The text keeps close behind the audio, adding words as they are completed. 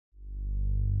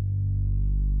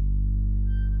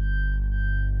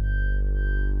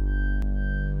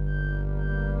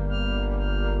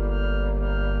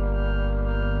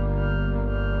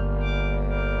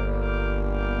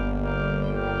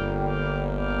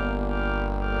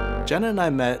Jenna and I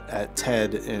met at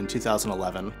TED in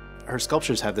 2011. Her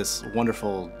sculptures have this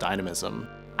wonderful dynamism.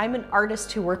 I'm an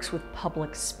artist who works with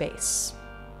public space.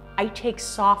 I take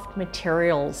soft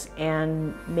materials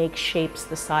and make shapes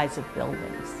the size of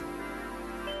buildings.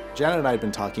 Janet and I had been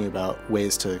talking about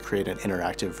ways to create an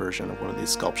interactive version of one of these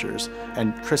sculptures,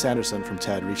 and Chris Anderson from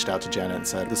TED reached out to Janet and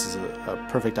said, this is a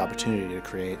perfect opportunity to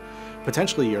create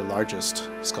potentially your largest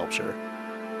sculpture.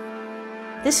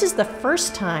 This is the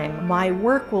first time my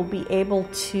work will be able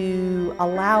to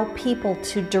allow people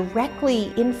to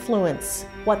directly influence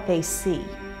what they see.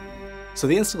 So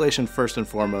the installation, first and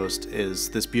foremost, is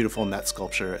this beautiful net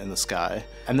sculpture in the sky.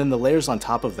 And then the layers on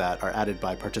top of that are added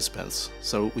by participants.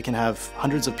 So we can have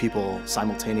hundreds of people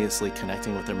simultaneously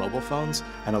connecting with their mobile phones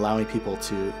and allowing people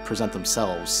to present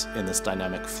themselves in this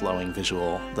dynamic, flowing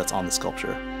visual that's on the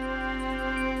sculpture.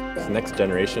 It's the next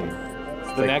generation.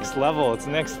 It's the next level. It's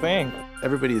the next thing.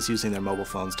 Everybody is using their mobile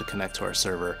phones to connect to our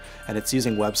server, and it's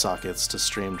using WebSockets to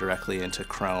stream directly into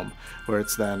Chrome, where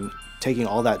it's then taking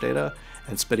all that data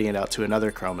and spitting it out to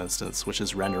another Chrome instance, which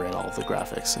is rendering all of the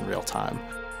graphics in real time.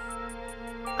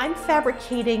 I'm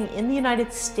fabricating in the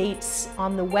United States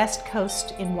on the West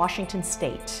Coast in Washington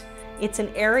State. It's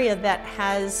an area that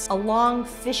has a long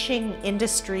fishing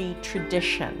industry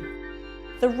tradition.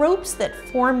 The ropes that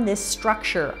form this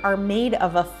structure are made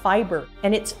of a fiber,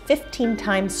 and it's 15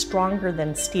 times stronger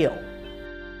than steel.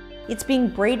 It's being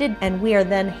braided, and we are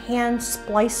then hand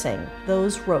splicing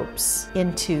those ropes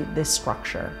into this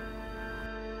structure.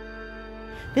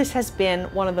 This has been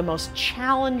one of the most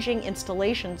challenging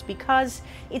installations because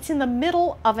it's in the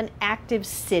middle of an active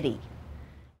city.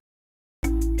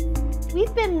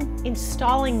 We've been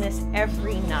installing this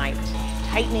every night,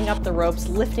 tightening up the ropes,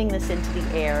 lifting this into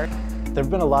the air. There have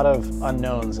been a lot of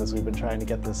unknowns as we've been trying to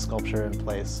get this sculpture in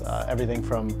place. Everything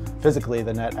from physically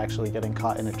the net actually getting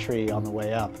caught in a tree on the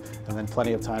way up, and then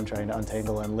plenty of time trying to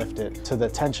untangle and lift it, to the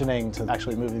tensioning, to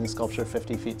actually moving the sculpture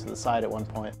 50 feet to the side at one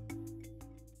point.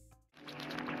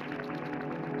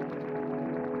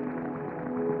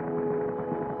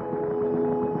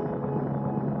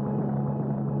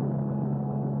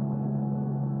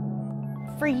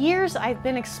 For years, I've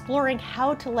been exploring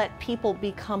how to let people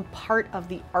become part of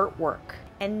the artwork.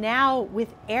 And now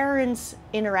with Aaron's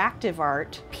interactive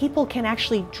art, people can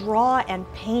actually draw and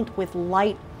paint with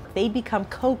light. They become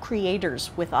co-creators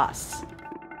with us.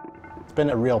 It's been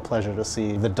a real pleasure to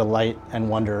see the delight and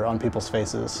wonder on people's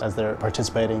faces as they're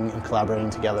participating and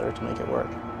collaborating together to make it work.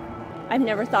 I've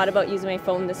never thought about using my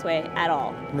phone this way at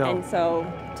all. No. And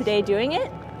so today doing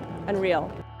it,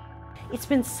 unreal. It's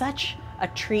been such a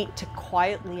treat to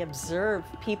quietly observe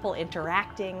people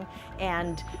interacting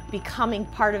and becoming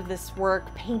part of this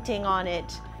work, painting on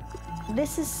it.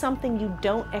 This is something you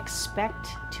don't expect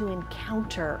to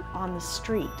encounter on the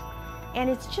street.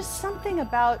 And it's just something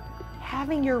about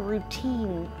having your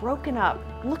routine broken up,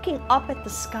 looking up at the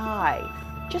sky,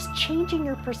 just changing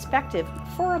your perspective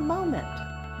for a moment.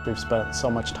 We've spent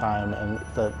so much time and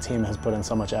the team has put in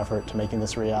so much effort to making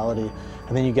this a reality.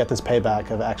 And then you get this payback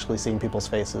of actually seeing people's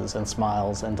faces and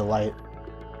smiles and delight.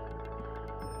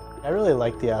 I really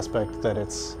like the aspect that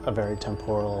it's a very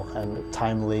temporal and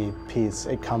timely piece.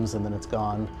 It comes and then it's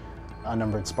gone.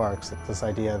 Unnumbered Sparks, this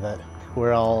idea that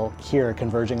we're all here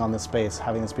converging on this space,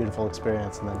 having this beautiful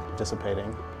experience and then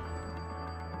dissipating.